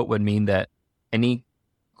yes vote would mean that any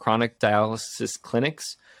chronic dialysis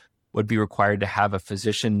clinics would be required to have a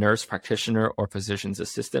physician, nurse practitioner, or physician's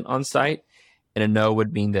assistant on site. And a no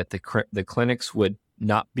would mean that the clinics would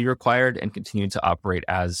not be required and continue to operate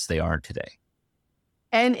as they are today.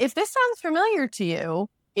 And if this sounds familiar to you,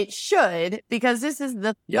 it should, because this is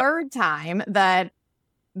the third time that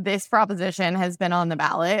this proposition has been on the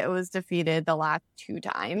ballot. It was defeated the last 2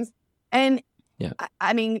 times. And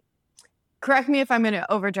I mean, correct me if I'm going to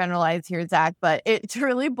overgeneralize here, Zach, but it's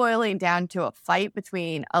really boiling down to a fight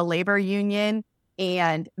between a labor union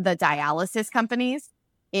and the dialysis companies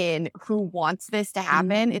in who wants this to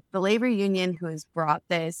happen. It's the labor union who has brought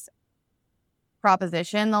this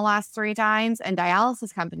proposition the last 3 times, and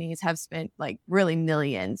dialysis companies have spent really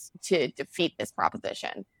millions to defeat this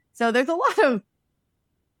proposition. So there's a lot of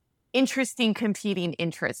interesting competing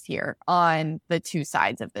interests here on the 2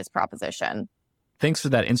 sides of this proposition. Thanks for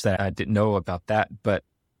that insight. I didn't know about that, but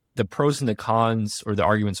the pros and the cons, or the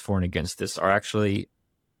arguments for and against this, are actually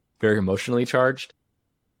very emotionally charged,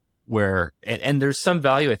 and there's some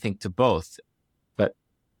value, I think, to both. But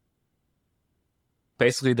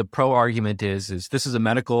basically the pro argument is this is a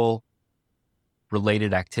medical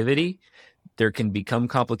related activity. There can become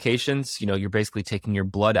complications. You're basically taking your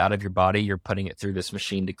blood out of your body. You're putting it through this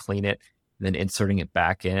machine to clean it, and then inserting it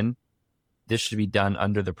back in. This should be done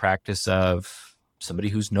under the practice of somebody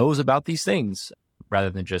who knows about these things,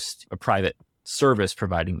 rather than just a private service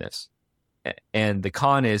providing this. And the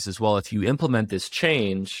con is well, if you implement this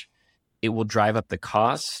change, it will drive up the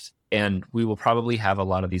cost, and we will probably have a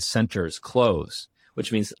lot of these centers close,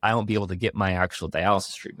 which means I won't be able to get my actual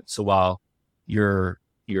dialysis treatment. So while you're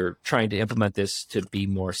trying to implement this to be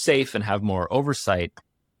more safe and have more oversight,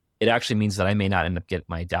 it actually means that I may not end up getting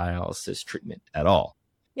my dialysis treatment at all.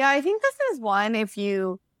 Yeah, I think this is one, if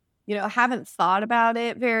you haven't thought about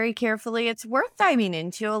it very carefully, it's worth diving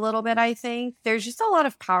into a little bit, I think. There's just a lot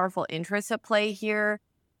of powerful interests at play here.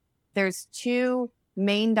 There's 2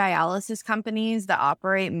 main dialysis companies that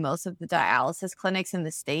operate most of the dialysis clinics in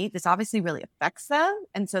the state. This obviously really affects them,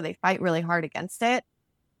 and so they fight really hard against it.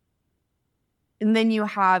 And then you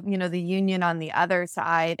have, the union on the other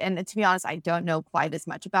side. And to be honest, I don't know quite as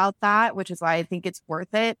much about that, which is why I think it's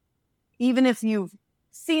worth it. Even if you've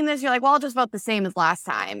seen this, you're like, well, I'll just vote the same as last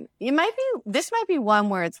time. This might be one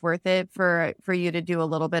where it's worth it for you to do a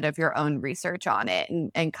little bit of your own research on it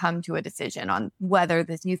and come to a decision on whether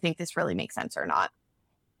you think this really makes sense or not.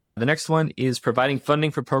 The next one is providing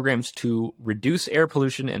funding for programs to reduce air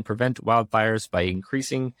pollution and prevent wildfires by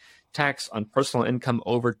increasing tax on personal income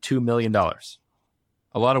over $2 million.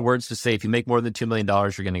 A lot of words to say. If you make more than $2 million,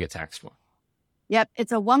 you're going to get taxed more. Yep.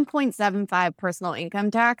 It's a 1.75 personal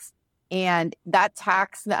income tax. And that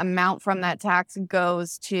tax, the amount from that tax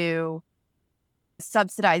goes to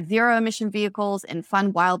subsidize zero emission vehicles and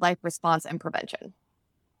fund wildlife response and prevention.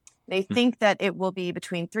 They think that it will be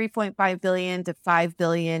between $3.5 billion to $5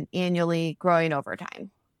 billion annually, growing over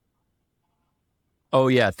time. Oh,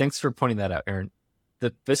 yeah. Thanks for pointing that out, Aaron.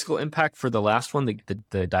 The fiscal impact for the last one, the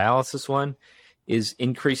dialysis one, is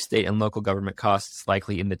increased state and local government costs,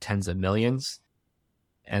 likely in the tens of millions.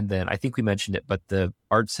 And then I think we mentioned it, but the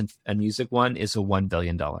arts and music one is a $1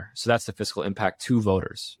 billion. So that's the fiscal impact to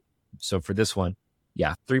voters. So for this one,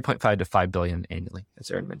 3.5 to 5 billion annually, as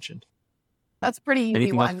Aaron mentioned. That's pretty easy.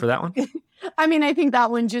 Anything else for that one? I mean, I think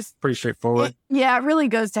that one just pretty straightforward. It really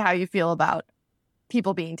goes to how you feel about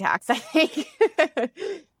people being taxed, I think.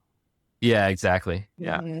 Yeah, exactly.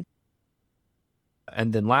 Yeah. Mm-hmm.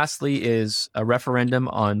 And then lastly is a referendum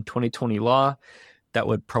on 2020 law. that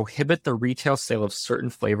would prohibit the retail sale of certain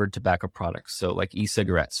flavored tobacco products. So like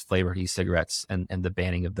e-cigarettes, flavored e-cigarettes, and the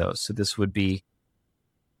banning of those. So this would be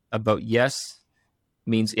a vote yes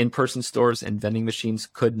means in-person stores and vending machines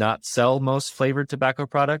could not sell most flavored tobacco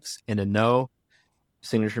products, and a no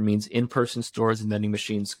signature means in-person stores and vending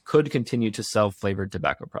machines could continue to sell flavored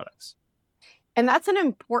tobacco products. And that's an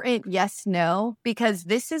important yes, no, because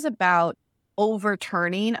this is about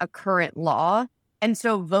overturning a current law. And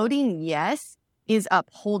so voting yes is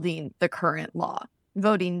upholding the current law.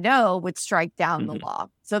 Voting no would strike down the law.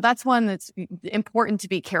 So that's one that's important to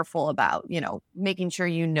be careful about, making sure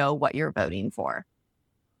you know what you're voting for.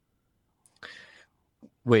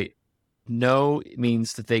 Wait, no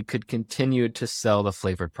means that they could continue to sell the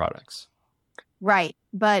flavored products. Right.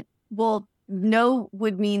 But, no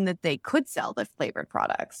would mean that they could sell the flavored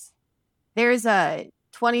products. There's a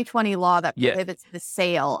 2020 law that prohibits the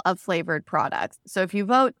sale of flavored products. So if you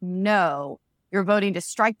vote no, you're voting to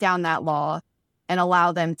strike down that law and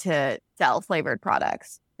allow them to sell flavored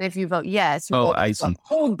products. And if you vote yes, you're voting to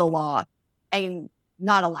uphold the law and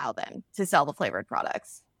not allow them to sell the flavored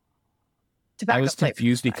products. I was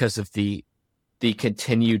confused because of the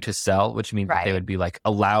continue to sell, which means that they would be like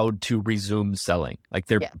allowed to resume selling. Like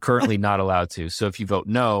they're currently not allowed to. So if you vote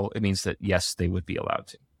no, it means that yes, they would be allowed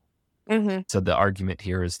to. So the argument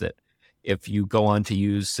here is that if you go on to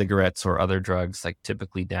use cigarettes or other drugs, like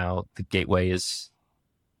typically now the gateway is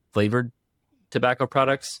flavored tobacco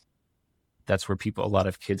products. That's where a lot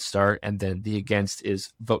of kids start. And then the against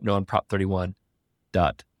is vote no on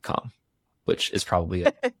prop31.com, which is probably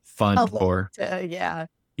fun for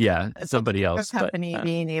somebody else. Company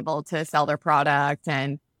being able to sell their product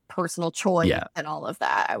and personal choice and all of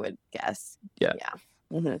that, I would guess. Yeah.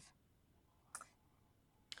 Mm-hmm.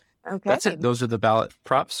 Okay. That's it. Those are the ballot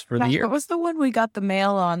props for the year. What was the one we got the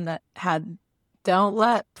mail on that had "Don't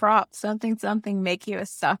let prop something make you a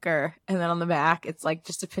sucker," and then on the back it's like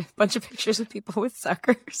just a bunch of pictures of people with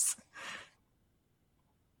suckers.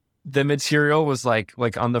 The material was like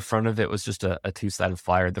on the front of it was just a two-sided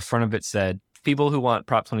flyer. The front of it said, "People who want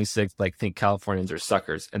Prop 26 think Californians are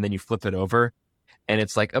suckers," and then you flip it over, and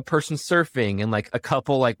it's like a person surfing and like a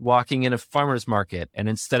couple walking in a farmer's market, and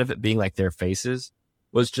instead of it being like their faces,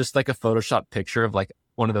 was just like a Photoshop picture of like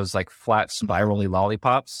one of those like flat spirally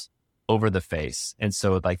lollipops over the face. And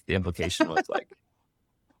so the implication was like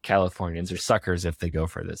Californians are suckers if they go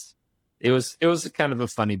for this. It was kind of a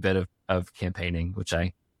funny bit of campaigning, which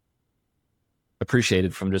I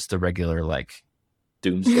appreciated from just the regular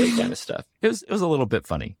doomsday kind of stuff. It was a little bit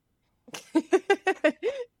funny.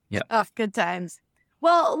 Yeah. Oh, good times.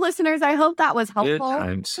 Well, listeners, I hope that was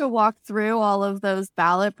helpful to walk through all of those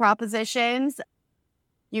ballot propositions.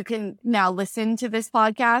 You can now listen to this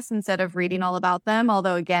podcast instead of reading all about them.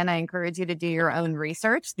 Although, again, I encourage you to do your own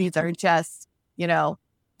research. These are just,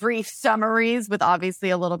 brief summaries with obviously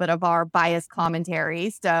a little bit of our biased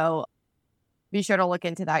commentary. So be sure to look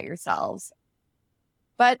into that yourselves.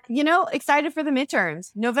 But, excited for the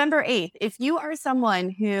midterms, November 8th. If you are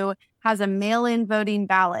someone who has a mail-in voting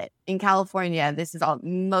ballot in California, this is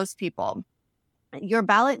most people, your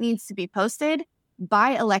ballot needs to be posted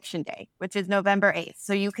by Election Day, which is November 8th.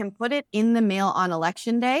 So you can put it in the mail on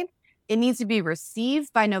Election Day. It needs to be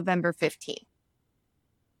received by November 15th.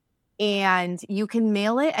 And you can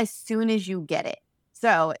mail it as soon as you get it.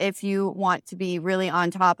 So if you want to be really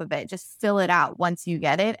on top of it, just fill it out once you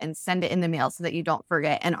get it and send it in the mail so that you don't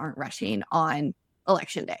forget and aren't rushing on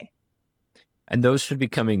Election Day. And those should be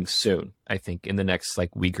coming soon, I think, in the next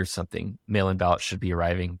week or something. Mail-in ballots should be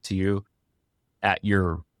arriving to you at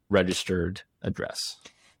your registered address.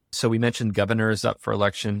 So we mentioned governor is up for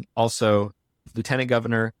election. Also, lieutenant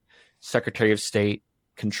governor, secretary of state,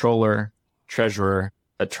 controller, treasurer,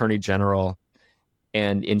 attorney general,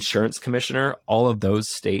 and insurance commissioner. All of those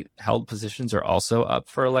state held positions are also up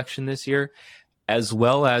for election this year, as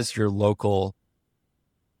well as your local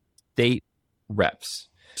state reps.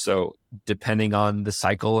 So depending on the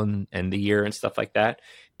cycle and the year and stuff like that,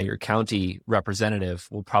 your county representative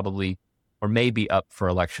will probably or may be up for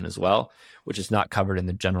election as well, which is not covered in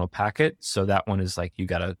the general packet. So that one is you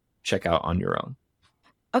got to check out on your own.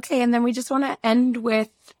 Okay, and then we just want to end with,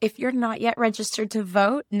 if you're not yet registered to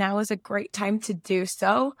vote, now is a great time to do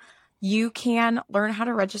so. You can learn how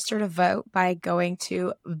to register to vote by going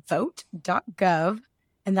to vote.gov,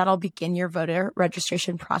 and that'll begin your voter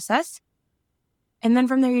registration process. And then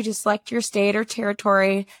from there, you just select your state or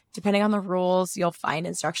territory. Depending on the rules, you'll find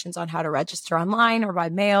instructions on how to register online or by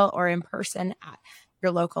mail or in person at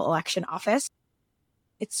your local election office.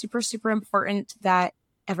 It's super, super important that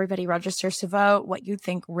everybody registers to vote. What you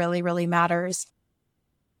think really, really matters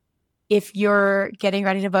If you're getting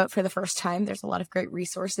ready to vote for the first time, there's a lot of great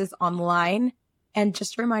resources online. And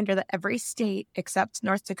just a reminder that every state except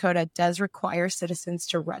North Dakota does require citizens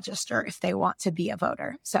to register if they want to be a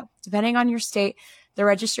voter. So depending on your state, the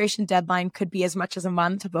registration deadline could be as much as a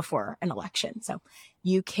month before an election. So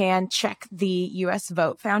you can check the U.S.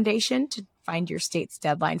 Vote Foundation to find your state's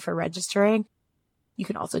deadline for registering. You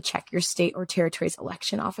can also check your state or territory's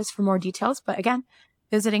election office for more details. But again,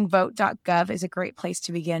 visiting vote.gov is a great place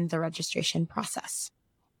to begin the registration process.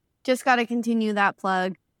 Just got to continue that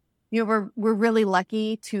plug. You know, we're really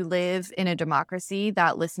lucky to live in a democracy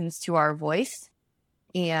that listens to our voice.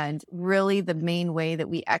 And really the main way that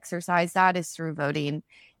we exercise that is through voting.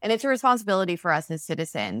 And it's a responsibility for us as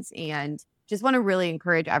citizens. And just want to really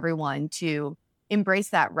encourage everyone to embrace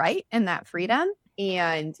that right and that freedom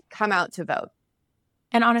and come out to vote.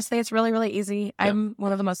 And honestly, it's really, really easy. Yep. I'm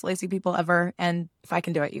one of the most lazy people ever. And if I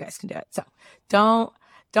can do it, you guys can do it. So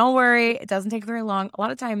don't worry. It doesn't take very long. A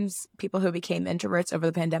lot of times people who became introverts over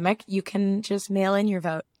the pandemic, you can just mail in your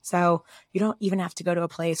vote. So you don't even have to go to a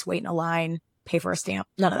place, wait in a line, pay for a stamp,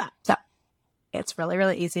 none of that. So it's really,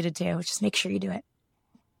 really easy to do. Just make sure you do it.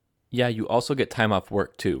 Yeah, you also get time off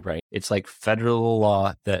work too, right? It's like federal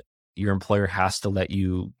law that your employer has to let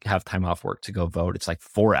you have time off work to go vote. It's like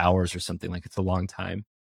 4 hours or something. Like it's a long time.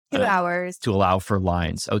 2 hours. To allow for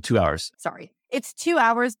lines. Oh, 2 hours. Sorry. It's 2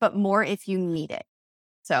 hours, but more if you need it.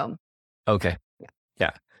 So. Okay.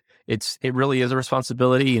 Yeah. It really is a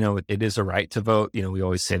responsibility. You know, it is a right to vote. You know, we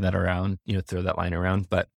always say that around, you know, throw that line around,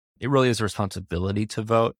 but it really is a responsibility to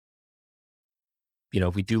vote. You know,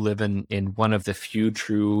 we do live in one of the few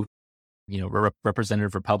true, you know,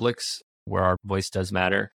 representative republics where our voice does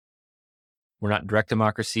matter. We're not direct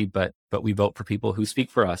democracy, but we vote for people who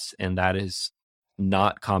speak for us. And that is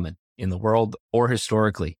not common in the world or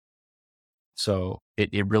historically. So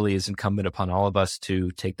it really is incumbent upon all of us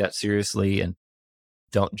to take that seriously and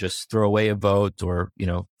don't just throw away a vote or, you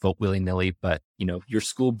know, vote willy-nilly. But, you know, your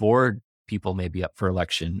school board people may be up for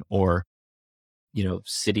election or, you know,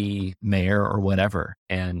 city mayor or whatever.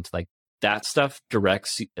 And like that stuff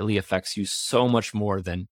directly affects you so much more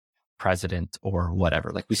than president or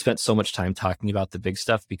whatever. Like we spent so much time talking about the big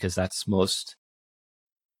stuff because that's most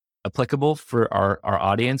applicable for our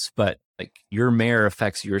audience, but like your mayor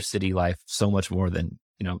affects your city life so much more than,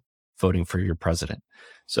 you know, voting for your president.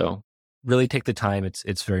 So really take the time.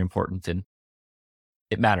 It's very important and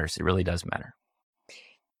it matters. It really does matter.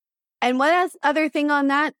 And one other thing on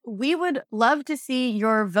that, we would love to see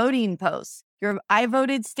your voting posts, your I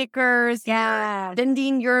voted stickers,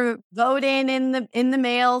 sending your vote in the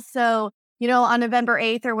mail. So, you know, on November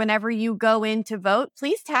 8th or whenever you go in to vote,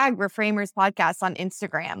 please tag Reframers Podcast on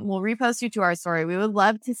Instagram. We'll repost you to our story. We would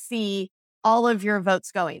love to see all of your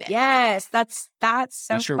votes going in. Yes, that's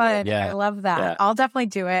so fun. Yeah. I love that. Yeah. I'll definitely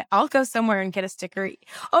do it. I'll go somewhere and get a sticker.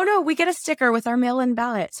 Oh no, we get a sticker with our mail-in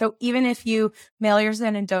ballot. So even if you mail yours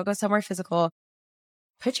in and don't go somewhere physical,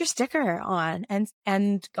 put your sticker on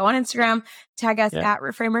and go on Instagram, tag us at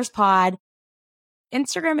Reframers Pod.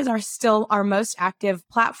 Instagram is still our most active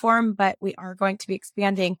platform, but we are going to be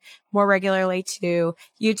expanding more regularly to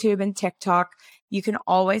YouTube and TikTok. You can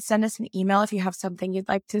always send us an email if you have something you'd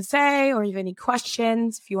like to say or you have any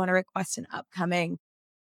questions. If you want to request an upcoming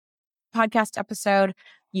podcast episode,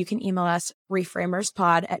 you can email us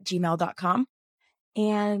reframerspod@gmail.com.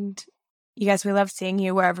 And you guys, we love seeing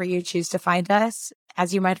you wherever you choose to find us.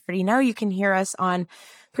 As you might already know, you can hear us on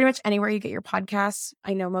pretty much anywhere you get your podcasts.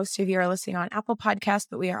 I know most of you are listening on Apple Podcasts,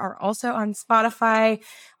 but we are also on Spotify,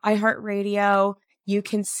 iHeartRadio. You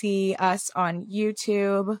can see us on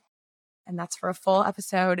YouTube, and that's for a full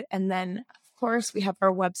episode. And then, of course, we have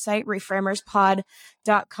our website,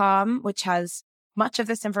 reframerspod.com, which has much of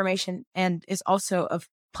this information and is also a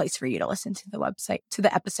place for you to listen to the website, to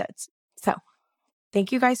the episodes. So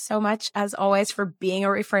thank you guys so much, as always, for being a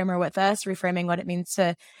reframer with us, reframing what it means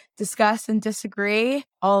to discuss and disagree,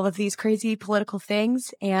 all of these crazy political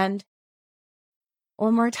things. And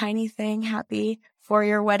one more tiny thing, happy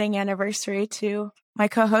 4-year wedding anniversary to my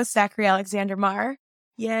co-host, Zachary Alexander Marr.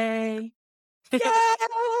 Yay. Yay!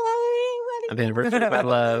 Happy anniversary, my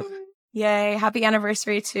love. Yay. Happy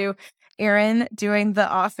anniversary to Aaron doing the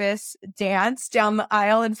office dance down the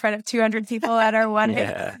aisle in front of 200 people at our wedding.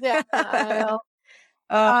 Yeah.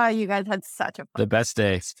 You guys had such a fun. The best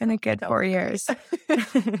day. It's been a good 4 years.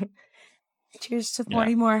 Cheers to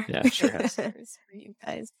 40 more. Yeah, sure has. For you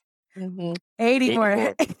guys. 80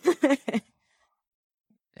 more.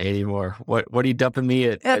 80 more. What are you dumping me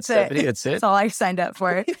at 70? That's it? That's all I signed up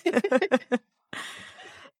for.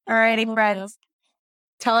 All righty, friends.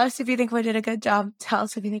 Tell us if you think we did a good job. Tell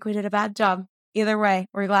us if you think we did a bad job. Either way,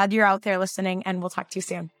 we're glad you're out there listening, and we'll talk to you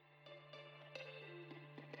soon.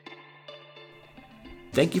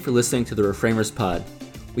 Thank you for listening to the Reframers Pod.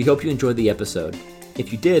 We hope you enjoyed the episode.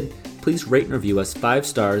 If you did, please rate and review us 5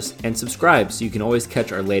 stars and subscribe so you can always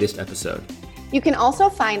catch our latest episode. You can also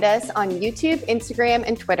find us on YouTube, Instagram,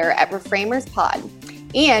 and Twitter at Reframers Pod.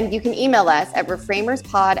 And you can email us at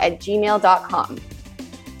reframerspod@gmail.com.